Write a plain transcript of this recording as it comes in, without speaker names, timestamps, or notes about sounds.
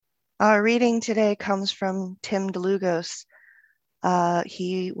Our reading today comes from Tim DeLugos.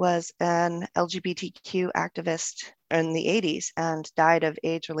 He was an LGBTQ activist in the 80s and died of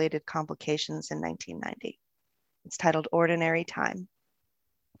AIDS-related complications in 1990. It's titled Ordinary Time.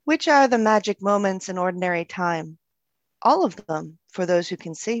 Which are the magic moments in ordinary time? All of them, for those who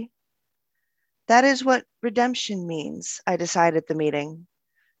can see. That is what redemption means, I decided at the meeting.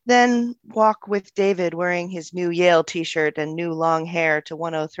 Then walk with David wearing his new Yale t-shirt and new long hair to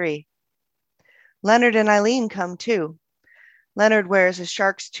 103. Leonard and Eileen come too. Leonard wears a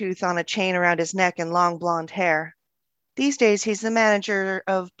shark's tooth on a chain around his neck and long blonde hair. These days, he's the manager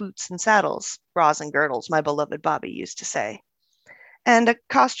of Boots and Saddles, bras and girdles, my beloved Bobby used to say, and a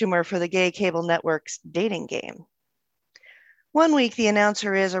costumer for the gay cable network's dating game. One week, the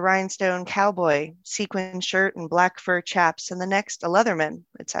announcer is a rhinestone cowboy, sequin shirt and black fur chaps, and the next, a leatherman,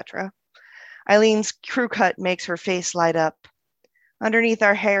 etc. Eileen's crew cut makes her face light up. Underneath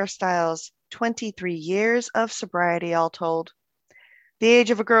our hairstyles, 23 years of sobriety, all told. The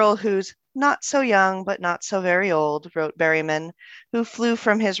age of a girl who's not so young, but not so very old, wrote Berryman, who flew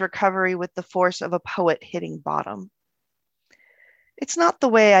from his recovery with the force of a poet hitting bottom. It's not the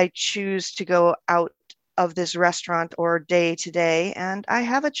way I choose to go out of this restaurant or day to day, and I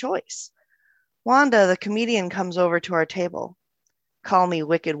have a choice. Wanda, the comedian, comes over to our table. Call me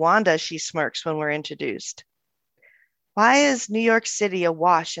Wicked Wanda, she smirks when we're introduced. Why is New York City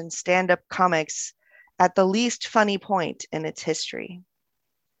awash in stand-up comics at the least funny point in its history?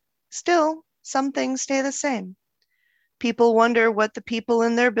 Still, some things stay the same. People wonder what the people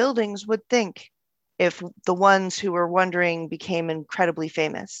in their buildings would think if the ones who were wondering became incredibly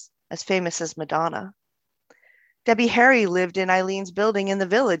famous as Madonna. Debbie Harry lived in Eileen's building in the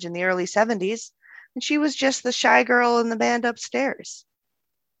Village in the early 70s, and she was just the shy girl in the band upstairs.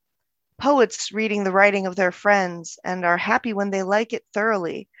 Poets reading the writing of their friends and are happy when they like it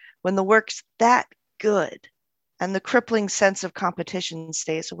thoroughly, when the work's that good, and the crippling sense of competition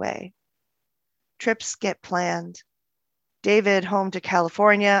stays away. Trips get planned. David home to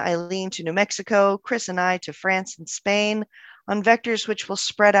California, Eileen to New Mexico, Chris and I to France and Spain, on vectors which will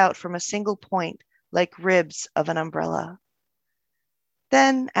spread out from a single point like ribs of an umbrella.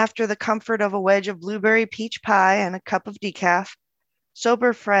 Then, after the comfort of a wedge of blueberry peach pie and a cup of decaf,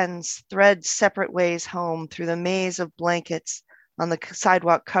 sober friends thread separate ways home through the maze of blankets on the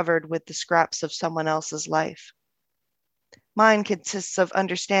sidewalk covered with the scraps of someone else's life. Mine consists of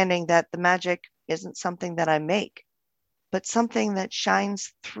understanding that the magic isn't something that I make, but something that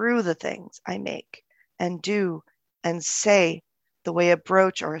shines through the things I make and do and say, the way a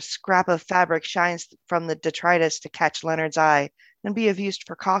brooch or a scrap of fabric shines from the detritus to catch Leonard's eye and be of use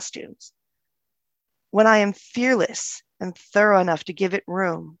for costumes. When I am fearless and thorough enough to give it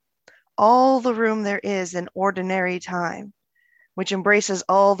room, all the room there is in ordinary time, which embraces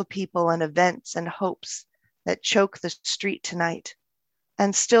all the people and events and hopes that choke the street tonight,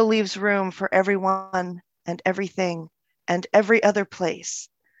 and still leaves room for everyone and everything and every other place,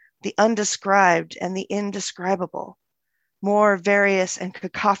 the undescribed and the indescribable, more various and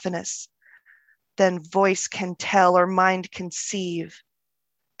cacophonous than voice can tell or mind conceive,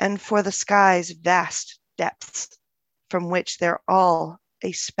 and for the sky's vast depths, from which they're all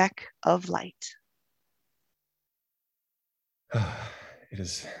a speck of light. It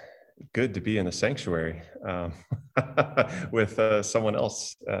is good to be in a sanctuary with someone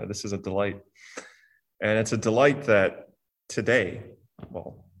else. This is a delight. And it's a delight that today,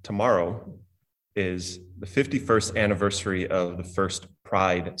 tomorrow, is the 51st anniversary of the first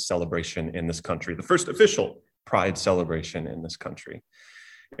Pride celebration in this country, the first official Pride celebration in this country.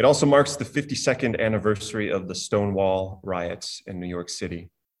 It also marks the 52nd anniversary of the Stonewall riots in New York City.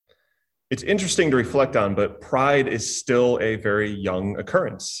 It's interesting to reflect on, but Pride is still a very young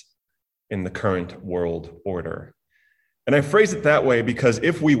occurrence in the current world order. And I phrase it that way because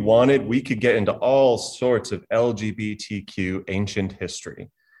if we wanted, we could get into all sorts of LGBTQ ancient history,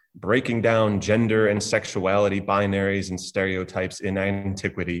 breaking down gender and sexuality binaries and stereotypes in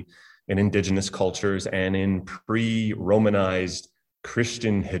antiquity, in indigenous cultures, and in pre-Romanized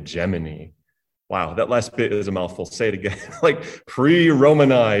Christian hegemony. Wow, that last bit is a mouthful. Say it again. Like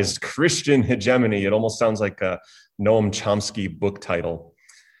pre-Romanized Christian hegemony. It almost sounds like a Noam Chomsky book title.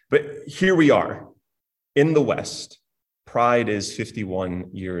 But here we are in the West. Pride is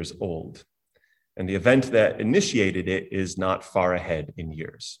 51 years old, and the event that initiated it is not far ahead in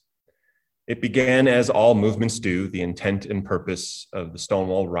years. It began as all movements do. The intent and purpose of the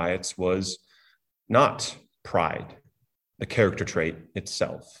Stonewall riots was not pride, the character trait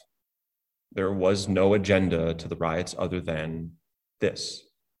itself. There was no agenda to the riots other than this: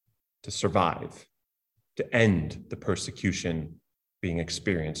 to survive, to end the persecution being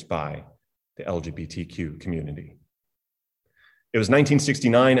experienced by the LGBTQ community. It was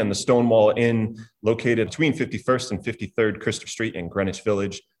 1969, and the Stonewall Inn, located between 51st and 53rd Christopher Street in Greenwich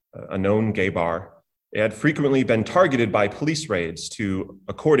Village, a known gay bar, it had frequently been targeted by police raids to,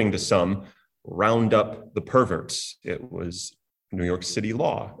 according to some, round up the perverts. It was New York City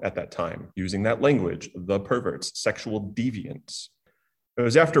law at that time, using that language, the perverts, sexual deviants. It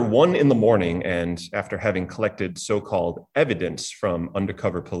was after 1 a.m, and after having collected so-called evidence from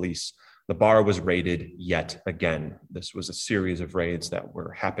undercover police, the bar was raided yet again. This was a series of raids that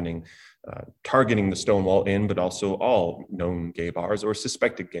were happening, targeting the Stonewall Inn, but also all known gay bars or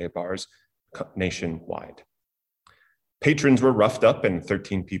suspected gay bars nationwide. Patrons were roughed up and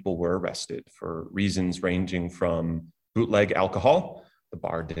 13 people were arrested for reasons ranging from bootleg alcohol, the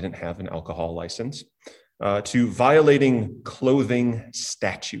bar didn't have an alcohol license, to violating clothing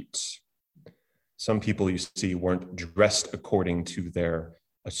statutes. Some people, you see, weren't dressed according to their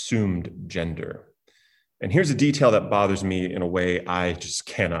assumed gender. And here's a detail that bothers me in a way I just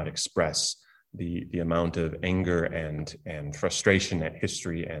cannot express: the amount of anger and frustration at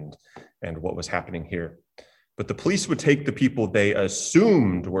history and what was happening here. But the police would take the people they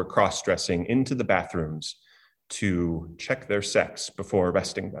assumed were cross-dressing into the bathrooms to check their sex before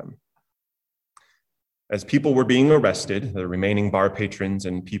arresting them. As people were being arrested, the remaining bar patrons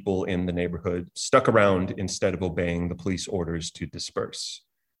and people in the neighborhood stuck around instead of obeying the police orders to disperse.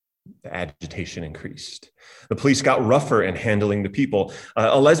 The agitation increased. The police got rougher in handling the people.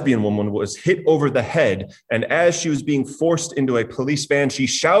 A lesbian woman was hit over the head, and as she was being forced into a police van, she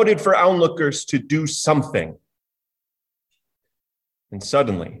shouted for onlookers to do something. And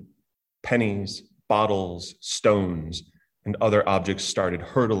suddenly, pennies, bottles, stones, and other objects started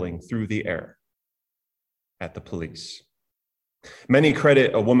hurtling through the air at the police. Many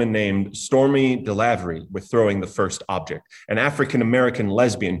credit a woman named Stormy DeLavery with throwing the first object, an African-American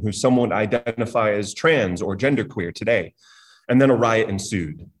lesbian who some would identify as trans or genderqueer today. And then a riot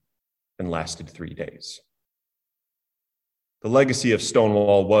ensued and lasted 3 days. The legacy of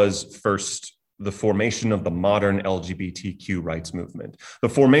Stonewall was first the formation of the modern LGBTQ rights movement, the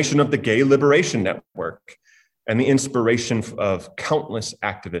formation of the Gay Liberation Network, and the inspiration of countless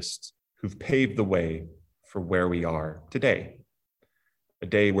activists who've paved the way for where we are today. A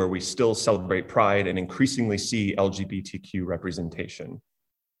day where we still celebrate Pride and increasingly see LGBTQ representation,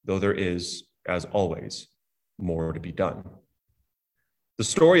 though there is, as always, more to be done. The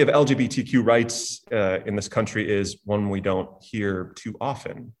story of LGBTQ rights in this country is one we don't hear too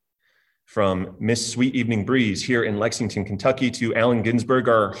often. From Miss Sweet Evening Breeze here in Lexington, Kentucky, to Allen Ginsberg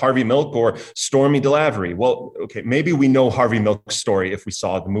or Harvey Milk or Stormy DeLavery. Well, okay, maybe we know Harvey Milk's story if we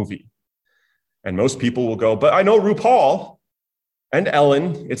saw the movie. And most people will go, but I know RuPaul. And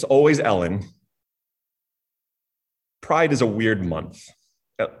Ellen, it's always Ellen. Pride is a weird month,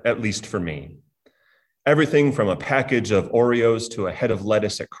 at least for me. Everything from a package of Oreos to a head of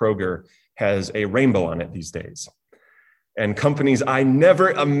lettuce at Kroger has a rainbow on it these days. And companies I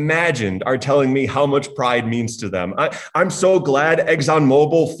never imagined are telling me how much pride means to them. I'm so glad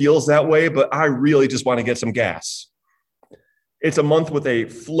ExxonMobil feels that way, but I really just want to get some gas. It's a month with a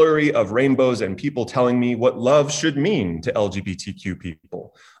flurry of rainbows and people telling me what love should mean to LGBTQ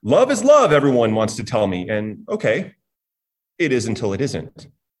people. Love is love, everyone wants to tell me. And okay, it is until it isn't.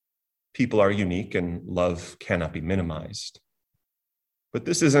 People are unique and love cannot be minimized. But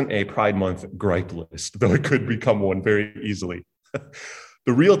this isn't a Pride Month gripe list, though it could become one very easily.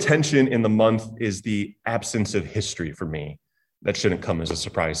 The real tension in the month is the absence of history for me. That shouldn't come as a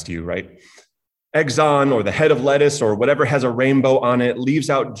surprise to you, right? Exxon or the head of lettuce or whatever has a rainbow on it leaves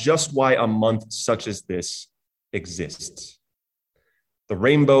out just why a month such as this exists. The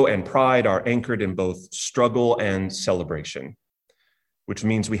rainbow and pride are anchored in both struggle and celebration, which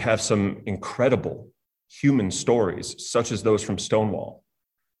means we have some incredible human stories, such as those from Stonewall,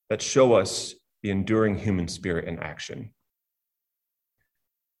 that show us the enduring human spirit in action.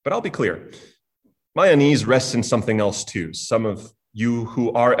 But I'll be clear, my unease rests in something else too. Some of you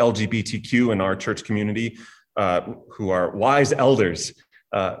who are LGBTQ in our church community, who are wise elders,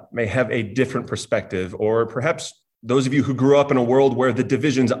 may have a different perspective, or perhaps those of you who grew up in a world where the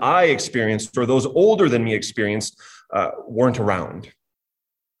divisions I experienced or those older than me experienced weren't around.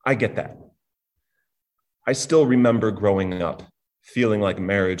 I get that. I still remember growing up feeling like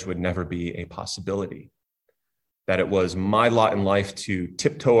marriage would never be a possibility, that it was my lot in life to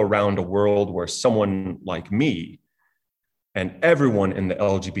tiptoe around a world where someone like me and everyone in the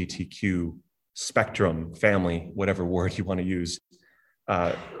LGBTQ spectrum, family, whatever word you want to use,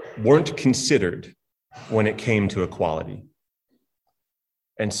 weren't considered when it came to equality.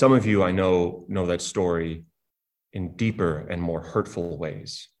 And some of you I know that story in deeper and more hurtful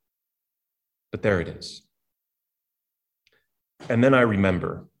ways. But there it is. And then I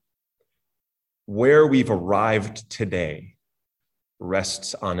remember where we've arrived today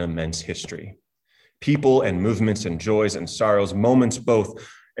rests on immense history. People and movements and joys and sorrows, moments both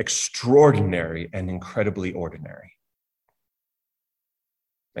extraordinary and incredibly ordinary.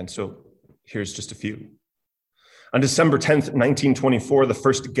 And so here's just a few. On December 10th, 1924, the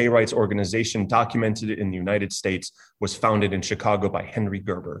first gay rights organization documented in the United States was founded in Chicago by Henry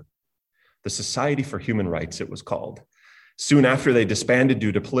Gerber. The Society for Human Rights, it was called. Soon after, they disbanded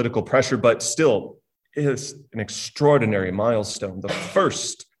due to political pressure, but still is an extraordinary milestone, the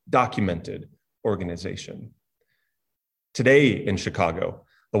first documented organization. Today in Chicago,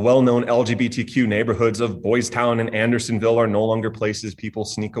 the well-known LGBTQ neighborhoods of Boys Town and Andersonville are no longer places people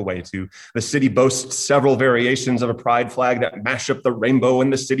sneak away to. The city boasts several variations of a pride flag that mash up the rainbow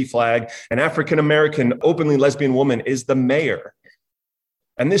and the city flag. An African-American openly lesbian woman is the mayor.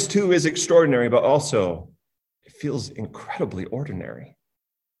 And this too is extraordinary, but also it feels incredibly ordinary.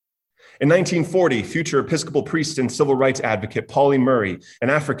 In 1940, future Episcopal priest and civil rights advocate Pauli Murray, an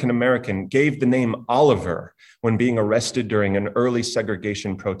African-American, gave the name Oliver when being arrested during an early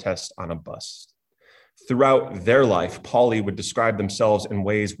segregation protest on a bus. Throughout their life, Pauli would describe themselves in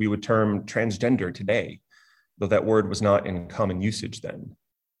ways we would term transgender today, though that word was not in common usage then.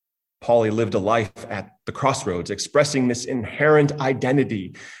 Pauli lived a life at the crossroads, expressing this inherent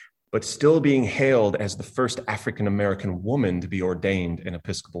identity, but still being hailed as the first African-American woman to be ordained an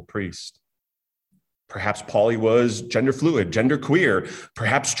Episcopal priest. Perhaps Pauli was gender fluid, gender queer,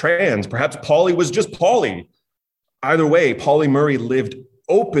 perhaps trans, perhaps Pauli was just Pauli. Either way, Pauli Murray lived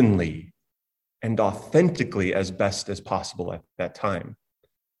openly and authentically as best as possible at that time,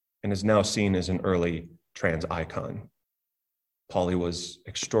 and is now seen as an early trans icon. Pauli was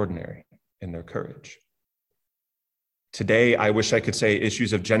extraordinary in their courage. Today, I wish I could say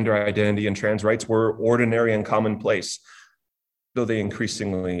issues of gender identity and trans rights were ordinary and commonplace, though they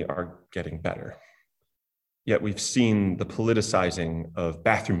increasingly are getting better. Yet we've seen the politicizing of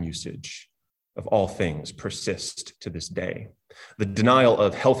bathroom usage, of all things, persist to this day. The denial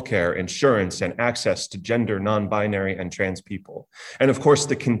of healthcare, insurance, and access to gender, non-binary, and trans people. And of course,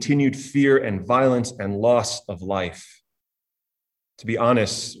 the continued fear and violence and loss of life. To be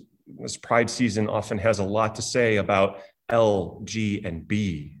honest, this Pride season often has a lot to say about L, G, and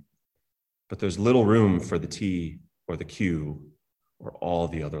B, but there's little room for the T or the Q or all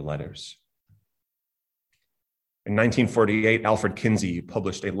the other letters. In 1948, Alfred Kinsey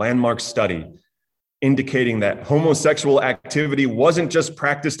published a landmark study indicating that homosexual activity wasn't just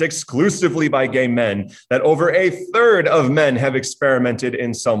practiced exclusively by gay men, that over a third of men have experimented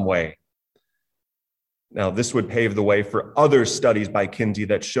in some way. Now, this would pave the way for other studies by Kinsey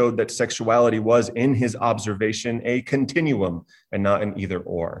that showed that sexuality was, in his observation, a continuum and not an either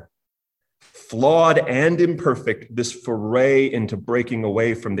or. Flawed and imperfect, this foray into breaking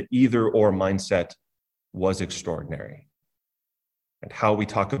away from the either or mindset was extraordinary. And how we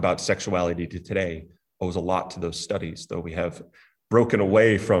talk about sexuality today owes a lot to those studies, though we have broken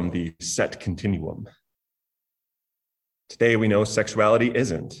away from the set continuum. Today, we know sexuality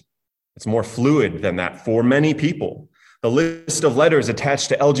isn't. It's more fluid than that for many people. The list of letters attached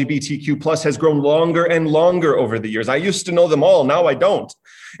to LGBTQ+ has grown longer and longer over the years. I used to know them all, now I don't.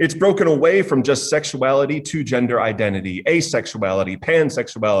 It's broken away from just sexuality to gender identity, asexuality,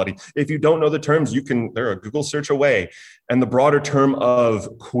 pansexuality. If you don't know the terms, they're a Google search away. And the broader term of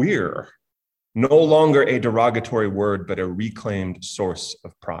queer, no longer a derogatory word, but a reclaimed source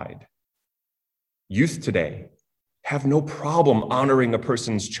of pride. Youth today have no problem honoring a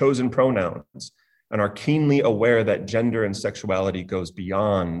person's chosen pronouns and are keenly aware that gender and sexuality goes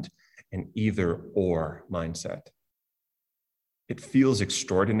beyond an either or mindset. It feels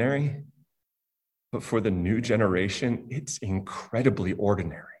extraordinary, but for the new generation, it's incredibly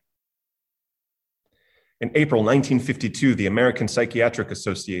ordinary. In April 1952, the American Psychiatric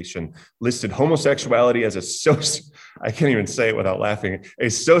Association listed homosexuality as I can't even say it without laughing, a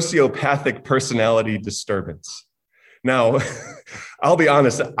sociopathic personality disturbance. Now, I'll be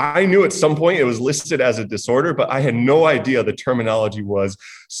honest, I knew at some point it was listed as a disorder, but I had no idea the terminology was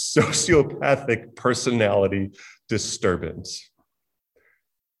sociopathic personality disturbance.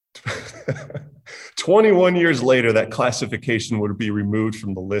 21 years later, that classification would be removed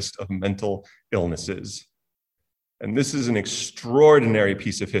from the list of mental illnesses. And this is an extraordinary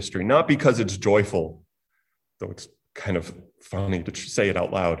piece of history, not because it's joyful, though it's kind of funny to say it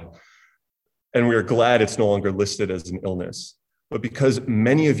out loud. And we are glad it's no longer listed as an illness, but because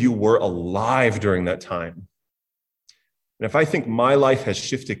many of you were alive during that time. And if I think my life has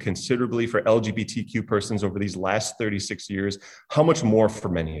shifted considerably for LGBTQ persons over these last 36 years, how much more for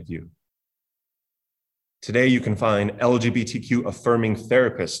many of you? Today, you can find LGBTQ affirming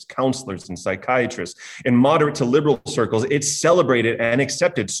therapists, counselors, and psychiatrists. In moderate to liberal circles, it's celebrated and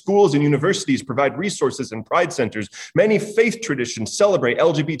accepted. Schools and universities provide resources and pride centers. Many faith traditions celebrate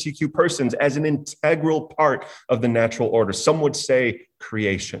LGBTQ persons as an integral part of the natural order. Some would say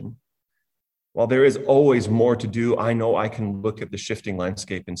creation. While there is always more to do, I know I can look at the shifting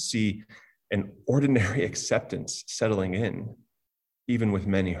landscape and see an ordinary acceptance settling in, even with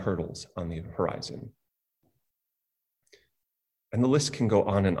many hurdles on the horizon. And the list can go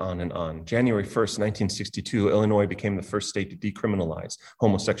on and on and on. January 1st, 1962, Illinois became the first state to decriminalize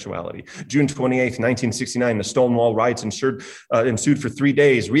homosexuality. June 28th, 1969, the Stonewall riots ensued for 3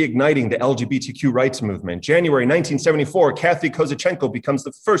 days, reigniting the LGBTQ rights movement. January 1974, Kathy Kozachenko becomes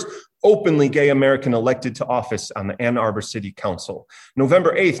the first openly gay American elected to office on the Ann Arbor City Council. November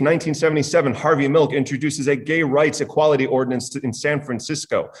 8th, 1977, Harvey Milk introduces a gay rights equality ordinance in San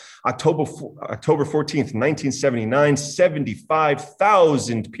Francisco. October 14th, 1979,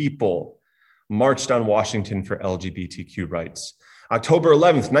 75,000 people marched on Washington for LGBTQ rights. October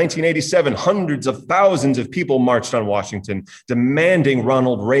 11th, 1987, hundreds of thousands of people marched on Washington, demanding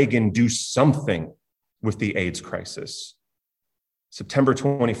Ronald Reagan do something with the AIDS crisis. September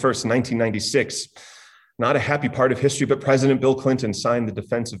 21st, 1996, not a happy part of history, but President Bill Clinton signed the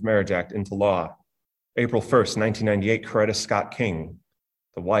Defense of Marriage Act into law. April 1st, 1998, Coretta Scott King,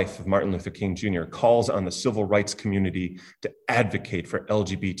 the wife of Martin Luther King Jr., calls on the civil rights community to advocate for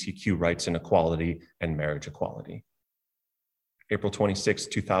LGBTQ rights and equality and marriage equality. April 26,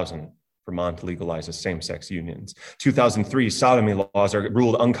 2000, Vermont legalizes same-sex unions. 2003, sodomy laws are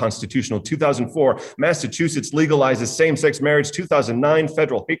ruled unconstitutional. 2004, Massachusetts legalizes same-sex marriage. 2009,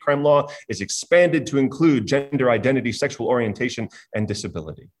 federal hate crime law is expanded to include gender identity, sexual orientation, and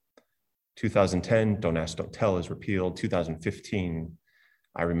disability. 2010, Don't Ask, Don't Tell is repealed. 2015,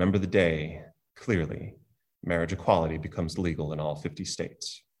 I remember the day clearly, marriage equality becomes legal in all 50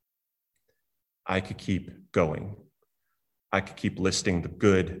 states. I could keep going. I could keep listing the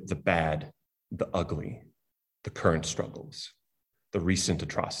good, the bad, the ugly, the current struggles, the recent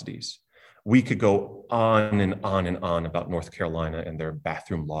atrocities. We could go on and on and on about North Carolina and their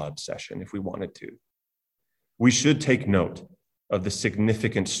bathroom law obsession if we wanted to. We should take note of the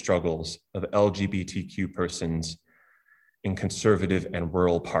significant struggles of LGBTQ persons in conservative and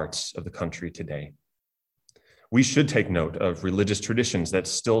rural parts of the country today. We should take note of religious traditions that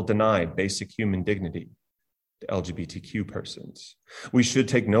still deny basic human dignity to LGBTQ persons. We should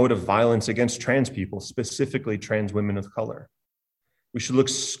take note of violence against trans people, specifically trans women of color. We should look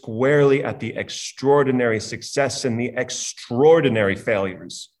squarely at the extraordinary success and the extraordinary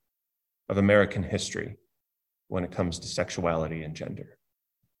failures of American history when it comes to sexuality and gender.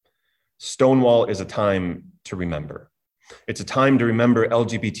 Stonewall is a time to remember. It's a time to remember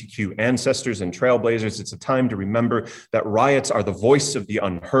LGBTQ ancestors and trailblazers. It's a time to remember that riots are the voice of the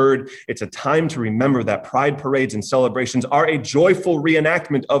unheard. It's a time to remember that pride parades and celebrations are a joyful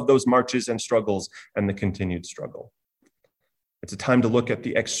reenactment of those marches and struggles and the continued struggle. It's a time to look at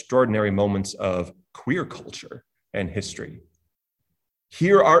the extraordinary moments of queer culture and history.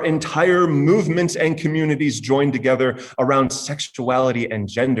 Here are entire movements and communities joined together around sexuality and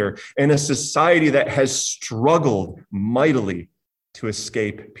gender in a society that has struggled mightily to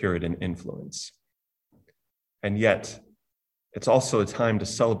escape Puritan influence. And yet, it's also a time to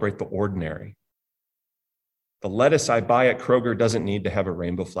celebrate the ordinary. The lettuce I buy at Kroger doesn't need to have a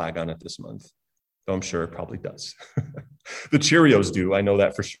rainbow flag on it this month, though I'm sure it probably does. The Cheerios do, I know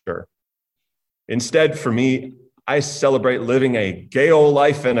that for sure. Instead, for me, I celebrate living a gay old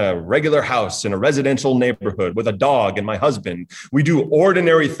life in a regular house in a residential neighborhood with a dog and my husband. We do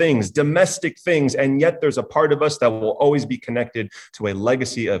ordinary things, domestic things, and yet there's a part of us that will always be connected to a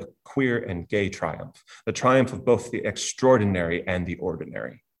legacy of queer and gay triumph, the triumph of both the extraordinary and the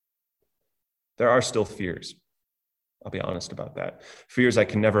ordinary. There are still fears. I'll be honest about that. Fears I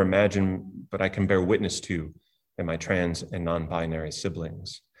can never imagine, but I can bear witness to in my trans and non-binary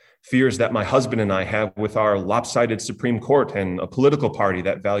siblings. Fears that my husband and I have with our lopsided Supreme Court and a political party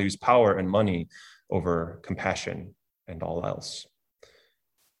that values power and money over compassion and all else.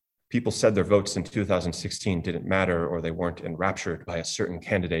 People said their votes in 2016 didn't matter or they weren't enraptured by a certain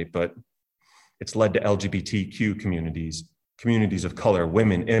candidate, but it's led to LGBTQ communities of color,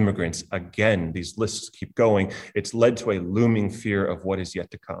 women, immigrants. Again, these lists keep going. It's led to a looming fear of what is yet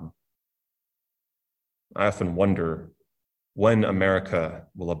to come. I often wonder when America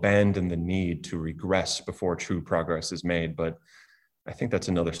will abandon the need to regress before true progress is made, but I think that's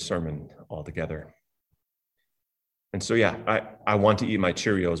another sermon altogether. And so, yeah, I want to eat my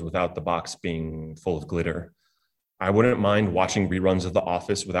Cheerios without the box being full of glitter. I wouldn't mind watching reruns of The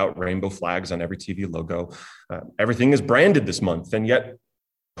Office without rainbow flags on every TV logo. Everything is branded this month, and yet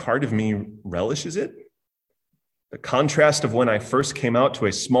part of me relishes it. The contrast of when I first came out to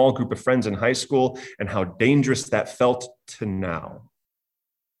a small group of friends in high school and how dangerous that felt to now.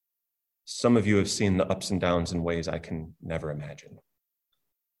 Some of you have seen the ups and downs in ways I can never imagine.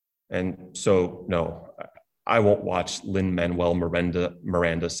 And so, no, I won't watch Lin-Manuel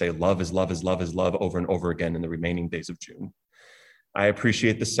Miranda say love is love is love is love over and over again in the remaining days of June. I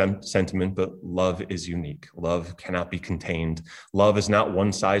appreciate the sentiment, but love is unique. Love cannot be contained. Love is not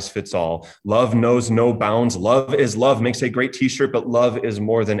one size fits all. Love knows no bounds. Love is love makes a great t-shirt, but love is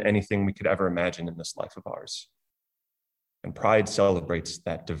more than anything we could ever imagine in this life of ours. And Pride celebrates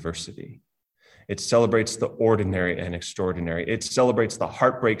that diversity. It celebrates the ordinary and extraordinary. It celebrates the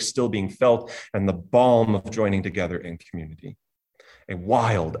heartbreak still being felt and the balm of joining together in community. A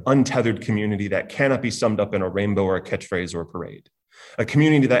wild, untethered community that cannot be summed up in a rainbow or a catchphrase or a parade. A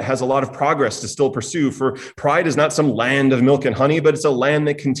community that has a lot of progress to still pursue, for Pride is not some land of milk and honey, but it's a land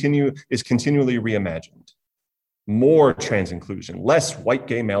that is continually reimagined. More trans inclusion, less white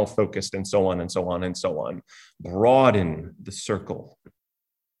gay male focused, and so on and so on and so on. Broaden the circle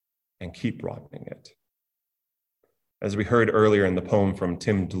and keep broadening it. As we heard earlier in the poem from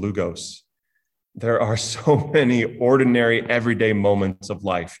Tim DeLugos, there are so many ordinary, everyday moments of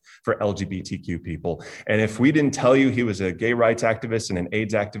life for LGBTQ people. And if we didn't tell you he was a gay rights activist and an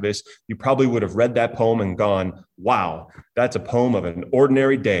AIDS activist, you probably would have read that poem and gone, wow, that's a poem of an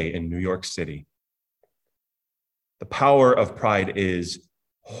ordinary day in New York City. The power of Pride is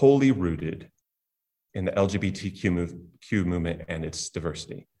wholly rooted in the LGBTQ movement and its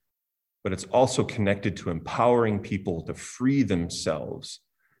diversity. But it's also connected to empowering people to free themselves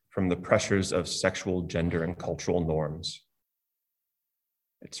from the pressures of sexual, gender, and cultural norms.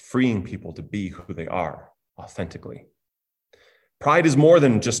 It's freeing people to be who they are authentically. Pride is more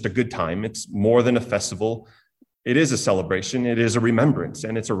than just a good time. It's more than a festival. It is a celebration. It is a remembrance,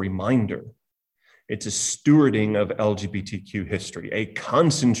 and it's a reminder. It's a stewarding of LGBTQ history, a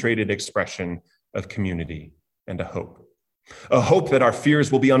concentrated expression of community and a hope. A hope that our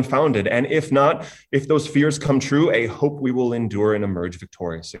fears will be unfounded, and if not, if those fears come true, a hope we will endure and emerge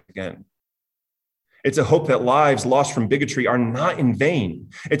victorious again. It's a hope that lives lost from bigotry are not in vain.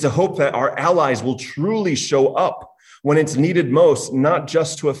 It's a hope that our allies will truly show up when it's needed most, not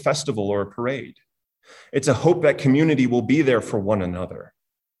just to a festival or a parade. It's a hope that community will be there for one another.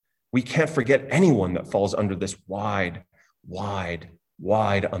 We can't forget anyone that falls under this wide, wide,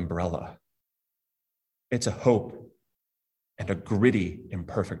 wide umbrella. It's a hope, and a gritty,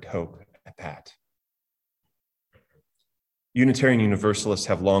 imperfect hope at that. Unitarian Universalists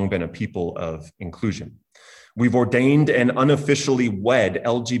have long been a people of inclusion. We've ordained and unofficially wed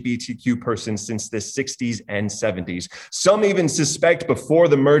LGBTQ persons since the 60s and 70s. Some even suspect before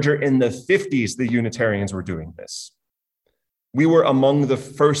the merger in the 50s, the Unitarians were doing this. We were among the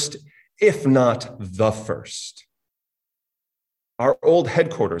first, if not the first. Our old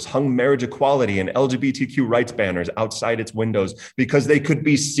headquarters hung marriage equality and LGBTQ rights banners outside its windows because they could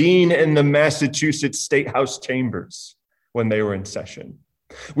be seen in the Massachusetts State House chambers when they were in session.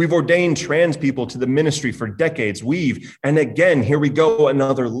 We've ordained trans people to the ministry for decades. And again, here we go,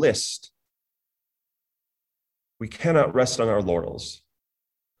 another list. We cannot rest on our laurels,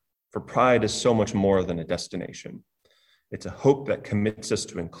 for Pride is so much more than a destination. It's a hope that commits us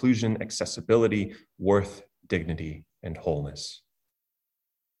to inclusion, accessibility, worth, dignity, and wholeness.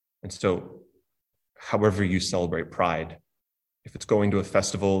 And so, however you celebrate Pride, if it's going to a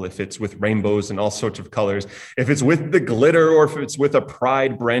festival, if it's with rainbows and all sorts of colors, if it's with the glitter, or if it's with a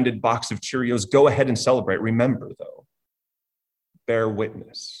Pride branded box of Cheerios, go ahead and celebrate. Remember, though, bear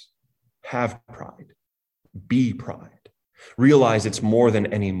witness, have pride, be Pride. Realize it's more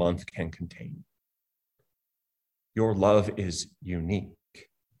than any month can contain. Your love is unique.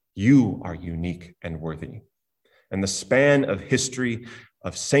 You are unique and worthy. And the span of history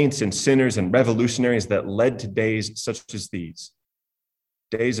of saints and sinners and revolutionaries that led to days such as these,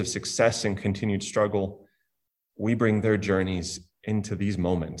 days of success and continued struggle, we bring their journeys into these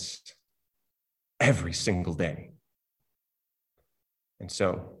moments every single day. And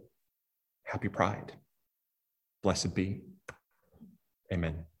so, happy Pride. Blessed be.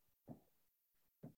 Amen.